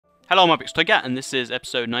Hello, I'm BixToyCat, and this is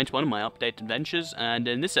episode 91 of my updated adventures, and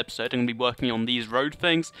in this episode I'm going to be working on these road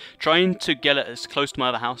things, trying to get it as close to my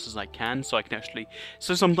other house as I can, so I can actually,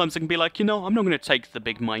 so sometimes I can be like, you know, I'm not going to take the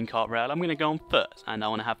big minecart rail, I'm going to go on foot, and I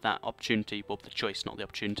want to have that opportunity, well, the choice, not the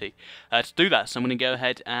opportunity, to do that, so I'm going to go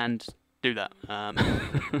ahead and do that.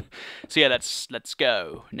 So yeah, let's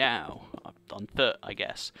go now on foot, I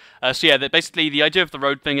guess. So yeah, basically the idea of the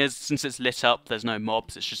road thing is, since it's lit up, there's no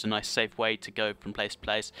mobs. It's just a nice, safe way to go from place to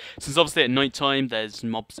place. Since obviously at night time there's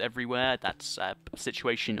mobs everywhere, that's a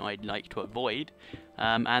situation I'd like to avoid,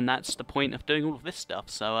 and that's the point of doing all of this stuff.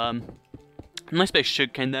 So nice bit of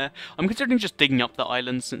sugarcane there. I'm considering just digging up the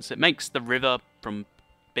island, since it makes the river from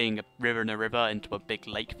being a river and a river into a big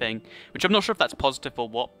lake thing, which I'm not sure if that's positive or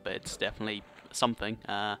what, but it's definitely something.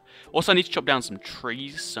 Also, I need to chop down some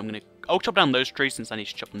trees, so I'll chop down those trees since I need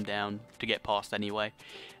to chop them down to get past anyway.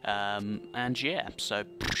 And yeah, so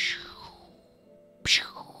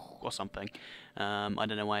or something. I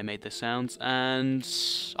don't know why I made this sounds, and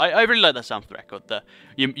I really like that sound for the record.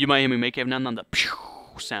 You might hear me make every now and then the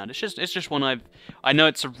sound. It's just one I know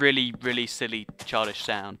it's a really silly childish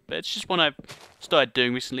sound, but it's just one I've started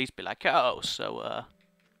doing recently to be like, oh, so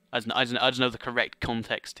I don't know the correct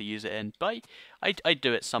context to use it in, but I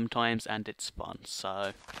do it sometimes and it's fun,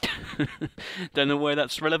 so don't know why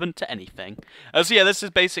that's relevant to anything. So yeah, this is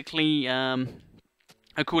basically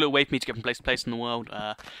a cool little way for me to get from place to place in the world.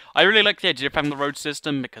 I really like the idea of having the road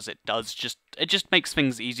system because it just makes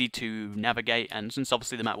things easy to navigate, and since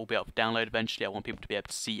obviously the map will be able to download eventually, I want people to be able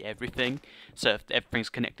to see everything. So if everything's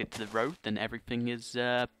connected to the road, then everything is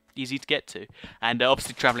easy to get to. And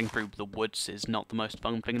obviously travelling through the woods is not the most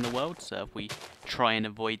fun thing in the world, so if we try and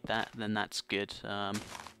avoid that, then that's good. So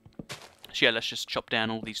yeah, let's just chop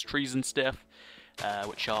down all these trees and stuff,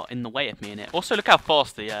 which are in the way of me in it. Also, look how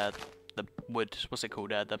fast the wood, what's it called,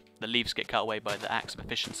 the leaves get cut away by the axe of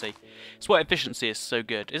efficiency. It's why efficiency is so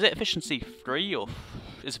good. Is it efficiency 3 or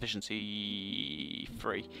is efficiency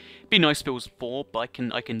 3? It'd be nice if it was 4, but I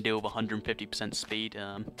can deal with 150% speed,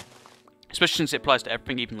 especially since it applies to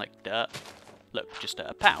everything, even like dirt. Look, just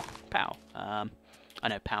pow, pow. I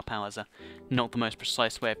know pow pow is not the most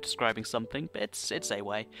precise way of describing something, but it's a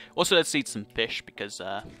way. Also, let's eat some fish because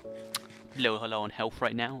a little low on health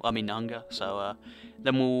right now. I mean hunger. So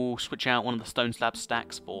then we'll switch out one of the stone slab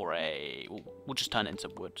stacks for a. We'll just turn it into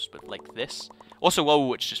wood with like this. Also,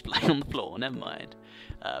 whoa, it's just laying on the floor. Never mind.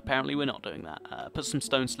 Apparently, we're not doing that. Put some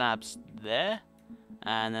stone slabs there,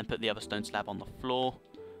 and then put the other stone slab on the floor.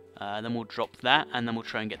 Then we'll drop that, and then we'll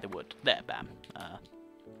try and get the wood. There, bam.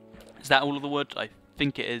 Is that all of the wood? I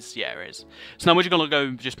think it is. Yeah, it is. So now we're just gonna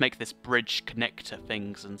go just make this bridge connector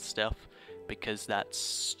things and stuff, because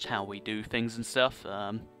that's how we do things and stuff.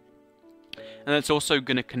 And it's also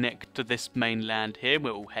going to connect to this mainland here.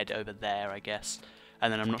 We'll head over there, I guess.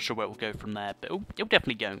 And then I'm not sure where it will go from there, but it'll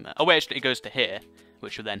definitely go there. Oh, wait, actually, it goes to here,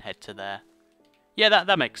 which will then head to there. Yeah,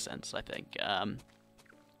 that makes sense, I think.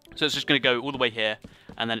 So it's just going to go all the way here,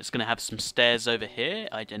 and then it's going to have some stairs over here.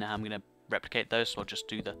 I don't know how I'm going to replicate those, so I'll just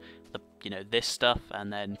do the this stuff,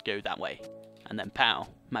 and then go that way. And then pow,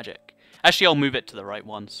 magic. Actually, I'll move it to the right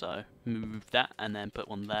one, so move that, and then put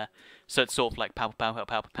one there. So it's sort of like pow, pow, pow,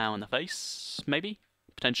 pow, pow in the face, maybe?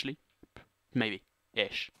 Potentially? Maybe.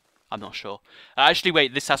 Ish. I'm not sure. Actually,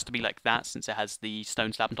 wait, this has to be like that, since it has the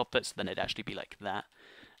stone slab on top of it, so then it'd actually be like that.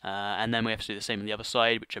 And then we have to do the same on the other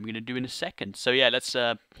side, which I'm going to do in a second. So yeah, let's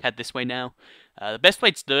head this way now. The best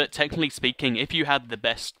way to do it, technically speaking, if you had the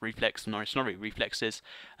best reflex, no, it's not really reflexes,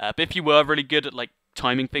 but if you were really good at like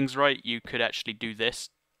timing things right, you could actually do this,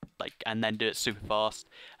 and then do it super fast.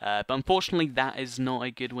 But unfortunately, that is not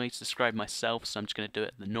a good way to describe myself, so I'm just going to do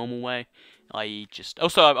it the normal way.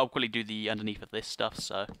 Also, I'll quickly do the underneath of this stuff,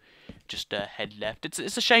 so just head left.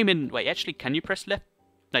 It's a shame wait, actually, can you press left?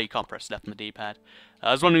 No, you can't press left on the D-pad.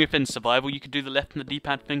 I was wondering if in survival you could do the left on the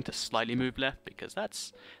D-pad thing to slightly move left, because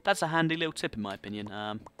that's a handy little tip in my opinion.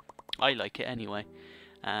 I like it anyway,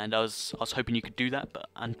 and I was hoping you could do that, but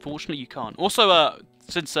unfortunately you can't. Also,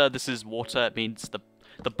 since this is water, it means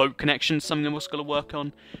the boat connection is something I'm also going to work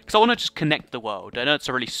on, because I want to just connect the world. I know it's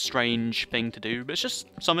a really strange thing to do, but it's just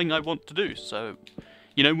something I want to do, so,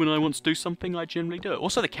 you know, when I want to do something, I generally do it.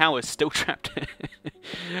 Also, the cow is still trapped.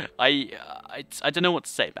 I don't know what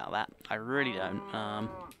to say about that. I really don't.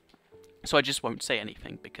 So I just won't say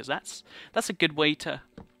anything, because that's a good way to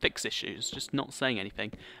fix issues, just not saying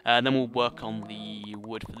anything. Then we'll work on the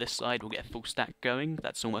wood for this side. We'll get a full stack going.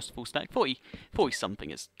 That's almost a full stack. 40 something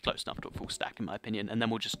is close enough to a full stack in my opinion. And then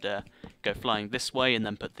we'll just go flying this way, and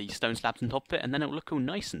then put the stone slabs on top of it, and then it'll look all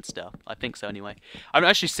nice and stuff. I think so anyway. I've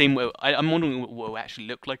actually seen I'm wondering what it will actually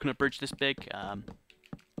look like on a bridge this big.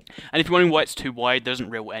 And if you're wondering why it's too wide, there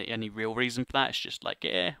isn't any real reason for that. It's just like,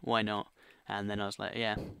 yeah, why not? And then I was like,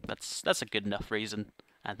 yeah, that's a good enough reason.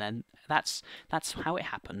 And then that's how it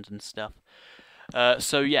happened and stuff.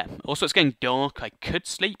 So yeah, also it's getting dark. I could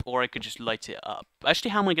sleep or I could just light it up.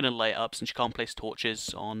 Actually, how am I going to light it up since you can't place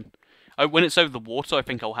torches on... Oh, when it's over the water, I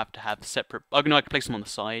think I'll have to have separate... Oh, no, I can place them on the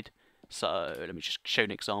side. So let me just show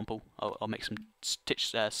an example. I'll make some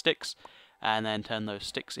sticks and then turn those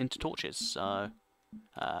sticks into torches. So...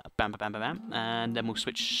 bam, bam, bam, bam, bam, and then we'll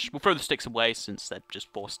throw the sticks away since they're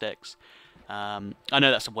just 4 sticks. I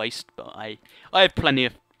know that's a waste, but I have plenty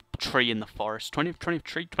of tree in the forest. 20 of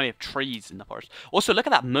trees in the forest. Also, look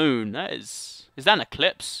at that moon. Is that an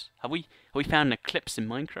eclipse? Have we found an eclipse in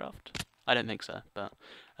Minecraft? I don't think so, but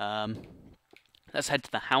let's head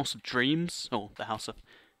to the House of Dreams, or the House of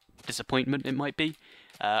Disappointment it might be.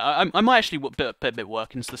 I might actually put a bit of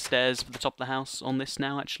work into the stairs for the top of the house on this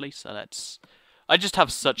now, actually, so let's... I just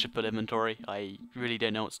have such a full inventory, I really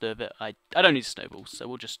don't know what to do with it. I don't need snowballs, so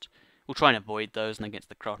we'll try and avoid those and then get to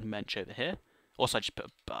the crafting bench over here. Also, I just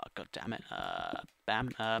put god damn it,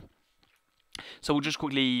 bam. So we'll just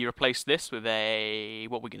quickly replace this with a...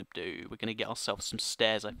 What we're going to do? We're going to get ourselves some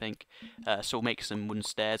stairs, I think. So we'll make some wooden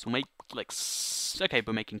stairs. We'll make, like... Okay,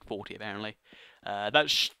 we're making 40, apparently.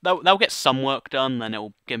 That'll get some work done, then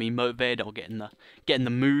it'll get me motivated, I'll get in the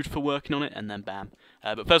mood for working on it, and then bam.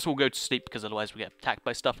 But first we'll go to sleep, because otherwise we get attacked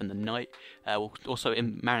by stuff in the night. We'll also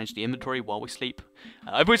manage the inventory while we sleep.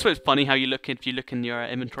 I've always thought it's funny how if you look in your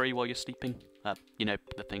inventory while you're sleeping. You know,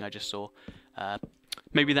 the thing I just saw.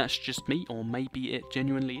 Maybe that's just me, or maybe it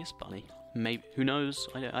genuinely is funny. Maybe, who knows?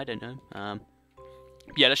 I don't know.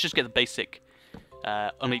 Yeah, let's just get the basic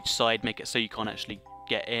on each side, make it so you can't actually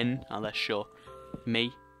get in unless you're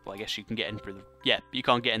me. Well, I guess you can get in through the... Yeah, you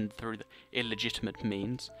can't get in through the illegitimate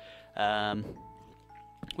means.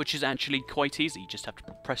 Which is actually quite easy. You just have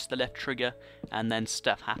to press the left trigger and then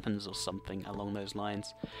stuff happens or something along those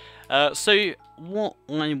lines. So what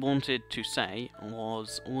I wanted to say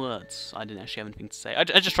was words. I didn't actually have anything to say. I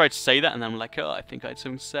just tried to say that and then I'm like, oh, I think I had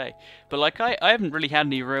something to say. But like, I haven't really had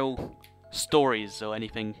any real stories or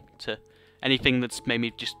anything that's made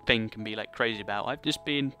me just think and be like crazy about. I've just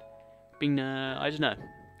been I don't know.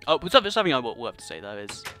 Oh, something I will have to say though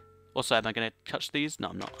is, also, am I going to touch these? No,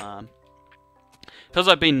 I'm not. Because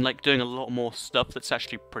I've been like doing a lot more stuff that's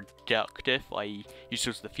actually productive, i.e.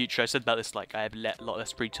 useful to the future. I said about this, like I have a lot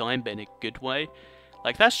less free time, but in a good way.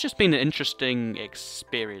 Like that's just been an interesting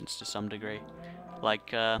experience to some degree.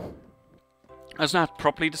 Like I don't know how to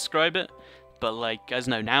properly describe it, but like as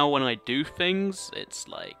know now when I do things, it's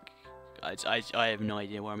like I have no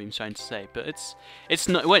idea what I'm even trying to say, but it's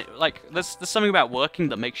not like there's something about working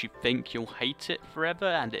that makes you think you'll hate it forever,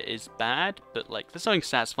 and it is bad, but like there's something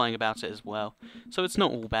satisfying about it as well. So it's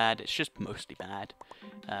not all bad; it's just mostly bad.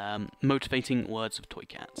 Motivating words of Toy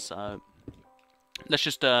Cat. So let's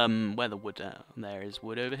just where the wood there is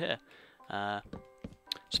wood over here.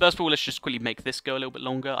 So first of all, let's just quickly make this go a little bit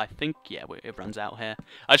longer. I think, yeah, it runs out here.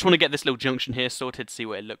 I just want to get this little junction here sorted, see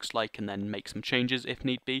what it looks like, and then make some changes if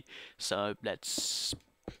need be. So let's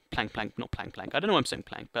not plank. I don't know why I'm saying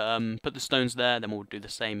plank, but put the stones there, then we'll do the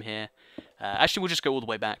same here. Actually, we'll just go all the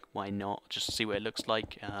way back. Why not? Just to see what it looks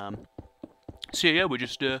like. So yeah, we'll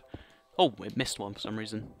just... oh, we missed one for some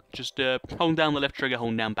reason. Just holding down the left trigger,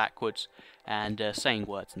 holding down backwards, and saying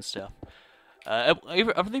words and stuff.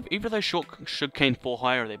 Either those sugarcane 4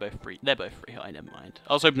 high, or are they both 3? They're both 3 high, never mind.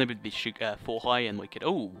 I was hoping they would be 4 high and we could...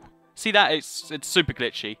 Oh! See that? It's super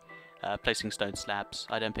glitchy, placing stone slabs.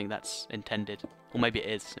 I don't think that's intended. Or maybe it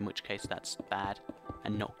is, in which case that's bad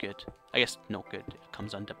and not good. I guess not good. It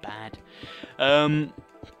comes under bad.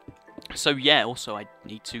 So yeah, also I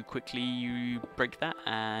need to quickly break that,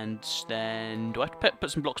 and then... Do I have to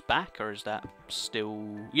put some blocks back, or is that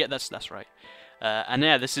still... Yeah, that's right. And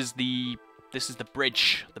yeah, this is the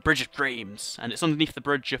bridge of dreams, and it's underneath the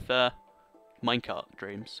bridge of minecart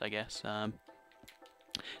dreams, I guess.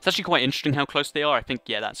 It's actually quite interesting how close they are. I think,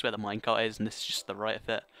 yeah, that's where the minecart is, and this is just the right of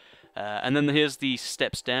it. And then here's the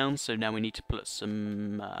steps down, so now we need to put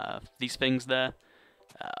some these things there.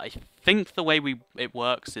 I think the way it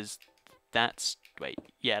works is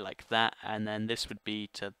like that, and then this would be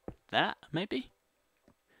to that, maybe?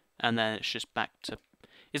 And then it's just back to...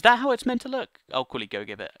 Is that how it's meant to look? I'll quickly go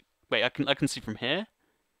give it... Wait, I can see from here?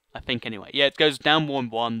 I think anyway. Yeah, it goes down 1,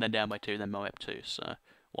 1, then down by 2, then by up 2. So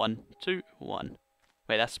 1, 2, 1.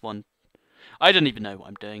 Wait, that's 1. I don't even know what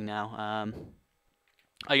I'm doing now.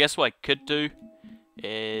 I guess what I could do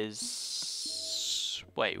is...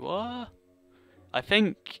 Wait, what? I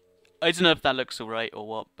think... I don't know if that looks alright or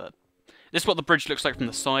what, but... This is what the bridge looks like from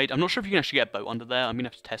the side. I'm not sure if you can actually get a boat under there. I'm going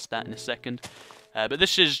to have to test that in a second. But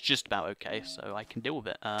this is just about okay, so I can deal with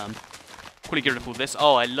it. Quickly get rid of all this.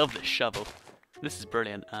 Oh, I love this shovel. This is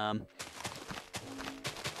brilliant.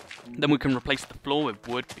 Then we can replace the floor with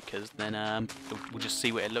wood, because then we'll just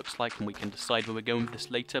see what it looks like and we can decide where we're going with this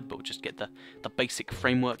later, but we'll just get the basic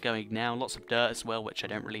framework going now. Lots of dirt as well, which I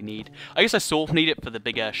don't really need. I guess I sort of need it for the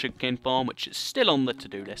bigger sugarcane farm, which is still on the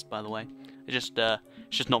to-do list, by the way. It's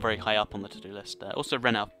just not very high up on the to-do list. Also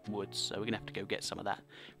ran out of wood, so we're going to have to go get some of that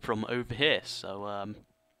from over here. So,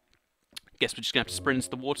 guess we're just going to have to sprint into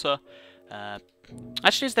the water.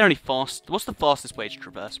 Actually, is there any what's the fastest way to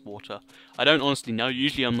traverse water? I don't honestly know.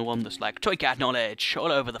 Usually I'm the one that's like, Toycat knowledge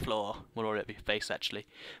all over the floor. Well, all over your face, actually.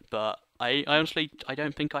 But I honestly, I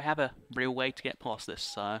don't think I have a real way to get past this,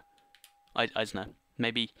 so I don't know.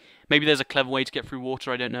 Maybe there's a clever way to get through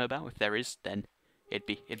water I don't know about. If there is, then it'd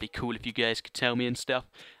be cool if you guys could tell me and stuff.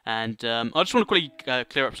 And I just want to quickly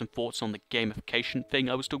clear up some thoughts on the gamification thing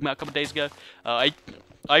I was talking about a couple of days ago.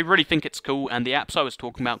 I really think it's cool, and the apps I was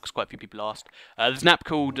talking about, because quite a few people asked, there's an app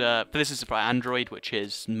called, this is for Android, which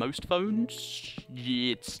is most phones.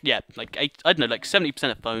 Yeah, like I don't know, like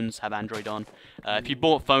 70% of phones have Android on. If you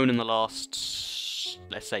bought a phone in the last,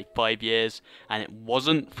 let's say, 5 years, and it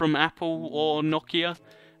wasn't from Apple or Nokia,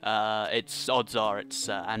 odds are it's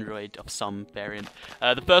Android of some variant.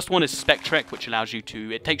 The first one is Spectrek, which allows you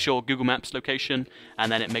to, it takes your Google Maps location,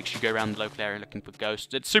 and then it makes you go around the local area looking for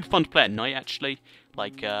ghosts. It's super fun to play at night, actually.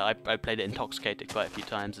 Like, I played it intoxicated quite a few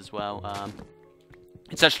times as well.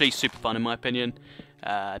 It's actually super fun in my opinion.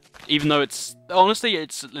 Even though honestly,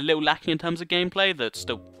 it's a little lacking in terms of gameplay, that's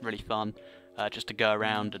still really fun. Just to go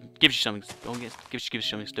around and gives you something. Gives you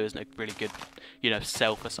something to do, isn't it? Really good,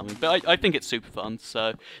 self or something. But I think it's super fun.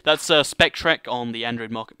 So that's Spectrek on the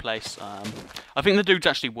Android marketplace. I think the dude's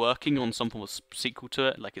actually working on some form of sequel to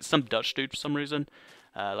it. Like, it's some Dutch dude for some reason.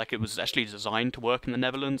 Like, it was actually designed to work in the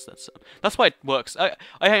Netherlands. That's why it works. I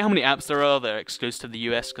hate how many apps there are that are exclusive to the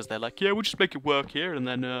US, because they're like, yeah, we'll just make it work here, and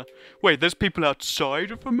then wait, there's people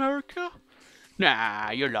outside of America?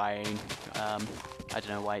 Nah, you're lying. I don't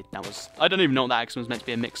know why that was. I don't even know what that accent was meant to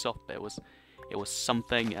be a mix of, but it was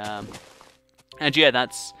something. And yeah,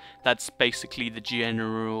 that's basically the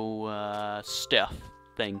general stuff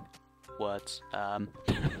thing. Words.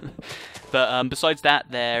 But besides that,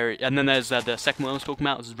 and then there's the second one I was talking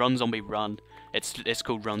about, is Run Zombie Run. It's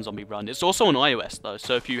called Run Zombie Run. It's also on iOS though,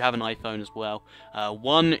 so if you have an iPhone as well,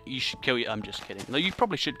 one, you should kill I'm just kidding. No, you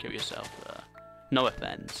probably should kill yourself. No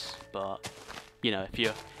offense, but if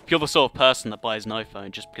you're the sort of person that buys an iPhone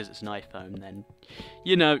just because it's an iPhone, then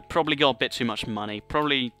probably got a bit too much money.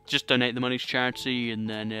 Probably just donate the money to charity and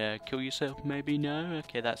then kill yourself. Maybe no.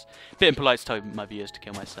 Okay, that's a bit impolite to tell my viewers to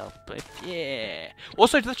kill myself, but yeah.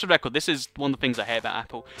 Also, just for the record, this is one of the things I hate about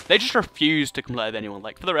Apple. They just refuse to comply with anyone.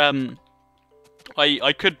 Like, for the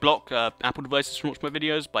I could block Apple devices from watching my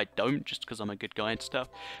videos, but I don't, just because I'm a good guy and stuff.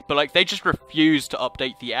 But like, they just refuse to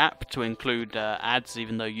update the app to include ads,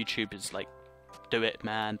 even though YouTube is like, do it,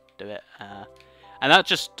 man, do it. And that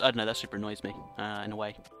just, I don't know, that super annoys me in a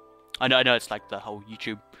way. I know it's like the whole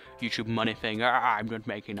YouTube money thing. I'm not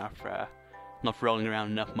making enough, not rolling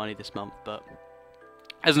around enough money this month, but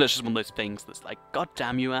isn't it just one of those things that's like, God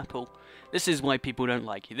damn you, Apple. This is why people don't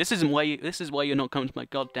like you. This is why you're not coming to my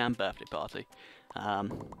goddamn birthday party. For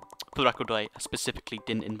the record, I specifically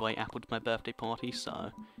didn't invite Apple to my birthday party,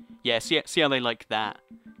 so yeah, see how they like that.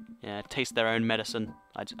 Yeah, taste their own medicine.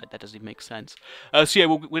 That doesn't even make sense. So yeah,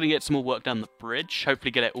 we're going to get some more work down the bridge.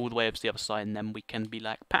 Hopefully get it all the way up to the other side, and then we can be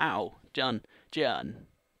like, pow, done. I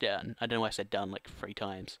don't know why I said done like 3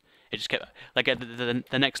 times. It just kept, like,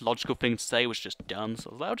 the next logical thing to say was just done, so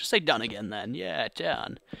I was like, I'll just say done again then. Yeah,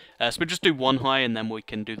 done. So we'll just do one high, and then we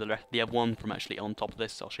can do the other one from actually on top of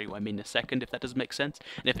this. I'll show you what I mean in a second, if that doesn't make sense.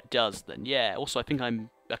 And if it does, then yeah. Also, I think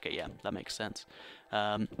okay, yeah, that makes sense.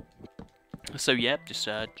 So yeah, just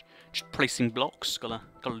placing blocks. Gotta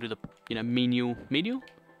do the menial.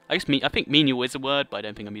 I think menial is a word, but I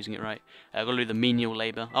don't think I'm using it right. Gotta do the menial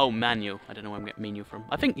labor. Oh, manual. I don't know where I'm getting menial from.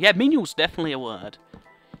 I think, yeah, menial's definitely a word.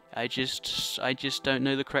 I just don't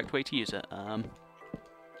know the correct way to use it.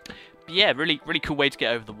 But yeah, really cool way to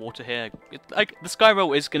get over the water here. Like, the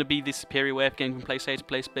Skyroll is going to be the superior way of getting from place A to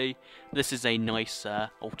place B. This is a nice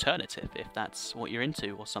alternative if that's what you're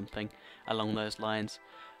into, or something along those lines.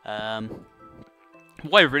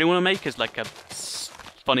 What I really want to make is like a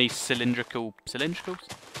funny cylindrical.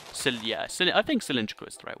 Yeah, I think cylindrical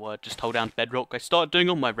is the right word. Just hold down to bedrock. I started doing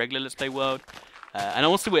on my regular Let's Play world. And I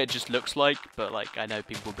want to see what it just looks like, but like, I know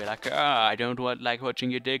people will be like, I don't like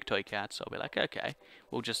watching you dig, Toycat, so I'll be like, okay,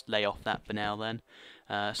 we'll just lay off that for now then.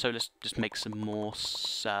 So let's just make some more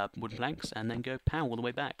wooden planks and then go pow all the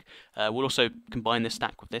way back. We'll also combine this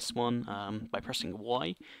stack with this one by pressing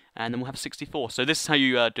Y, and then we'll have 64. So this is how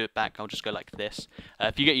you do it back. I'll just go like this.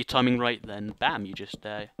 If you get your timing right, then bam, you just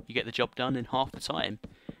you get the job done in half the time.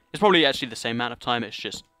 It's probably actually the same amount of time, it's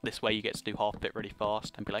just this way you get to do half of it really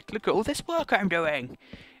fast and be like, look at all this work I'm doing!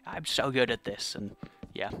 I'm so good at this, and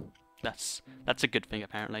yeah, that's a good thing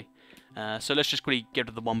apparently. So let's just quickly get rid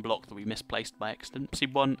of the one block that we misplaced by accident. See,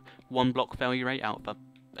 one block failure rate out of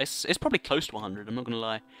it's probably close to 100, I'm not going to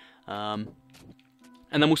lie. And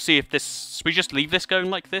then we'll see if this, we just leave this going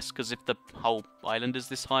like this, because if the whole island is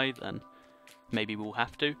this high, then maybe we'll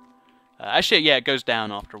have to. Actually, yeah, it goes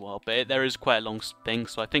down after a while, but there is quite a long thing,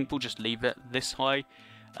 so I think we'll just leave it this high,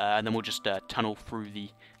 and then we'll just tunnel through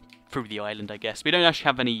the island, I guess. We don't actually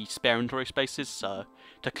have any spare inventory spaces, so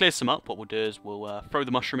to clear some up, what we'll do is we'll throw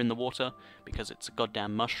the mushroom in the water, because it's a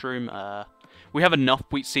goddamn mushroom. We have enough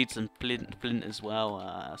wheat seeds and flint as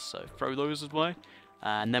well, so throw those as well.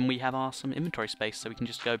 And then we have some inventory space, so we can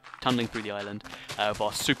just go tunneling through the island with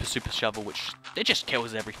our super shovel, which it just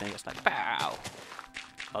kills everything. It's like, pow!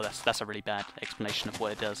 Oh, that's a really bad explanation of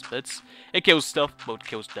what it does, but it kills stuff. Well, it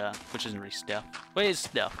kills dirt, which isn't really stuff. Well, it's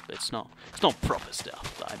stuff, but it's not proper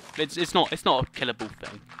stuff. It's not a killable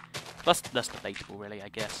thing. That's debatable, really, I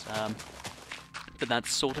guess. But that's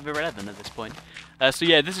sort of irrelevant at this point. So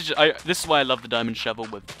yeah, this is why I love the diamond shovel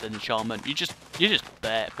with the enchantment. You just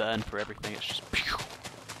burn for everything. It's just pew.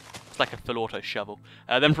 It's like a full auto shovel.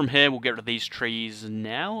 Then from here we'll get rid of these trees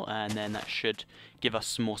now, and then that should give us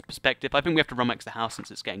some more perspective. I think we have to run back to the house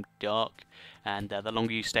since it's getting dark, and the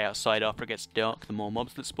longer you stay outside after it gets dark, the more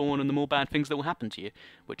mobs that spawn and the more bad things that will happen to you,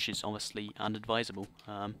 which is obviously unadvisable.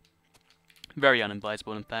 Very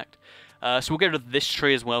unadvisable, in fact. So we'll get rid of this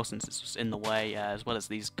tree as well, since it's in the way, as well as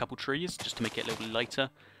these couple trees, just to make it a little lighter.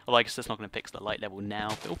 Although I guess that's not going to fix the light level now,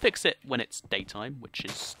 but it'll fix it when it's daytime, which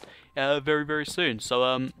is very soon.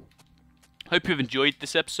 So hope you've enjoyed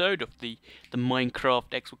this episode of the Minecraft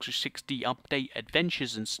Xbox 360 update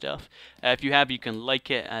adventures and stuff. If you have, you can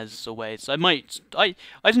like it as always. I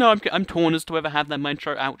don't know. I'm torn as to whether I have that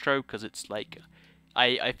intro outro, because it's like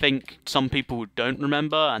I think some people don't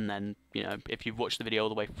remember, and then if you've watched the video all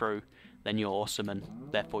the way through, then you're awesome, and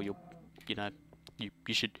therefore you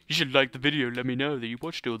should like the video. Let me know that you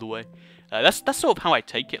watched it all the way. That's sort of how I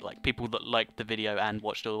take it. Like, people that liked the video and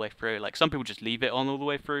watched it all the way through. Like, some people just leave it on all the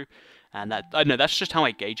way through, and I don't know. That's just how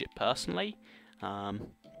I gauge it personally.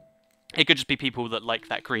 It could just be people that like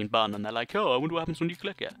that green button, and they're like, oh, I wonder what happens when you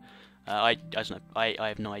click it. I don't know. I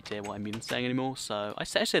have no idea what I'm even saying anymore, so I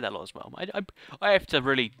say that a lot as well. I have to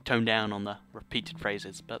really tone down on the repeated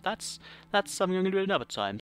phrases, but that's something I'm going to do another time.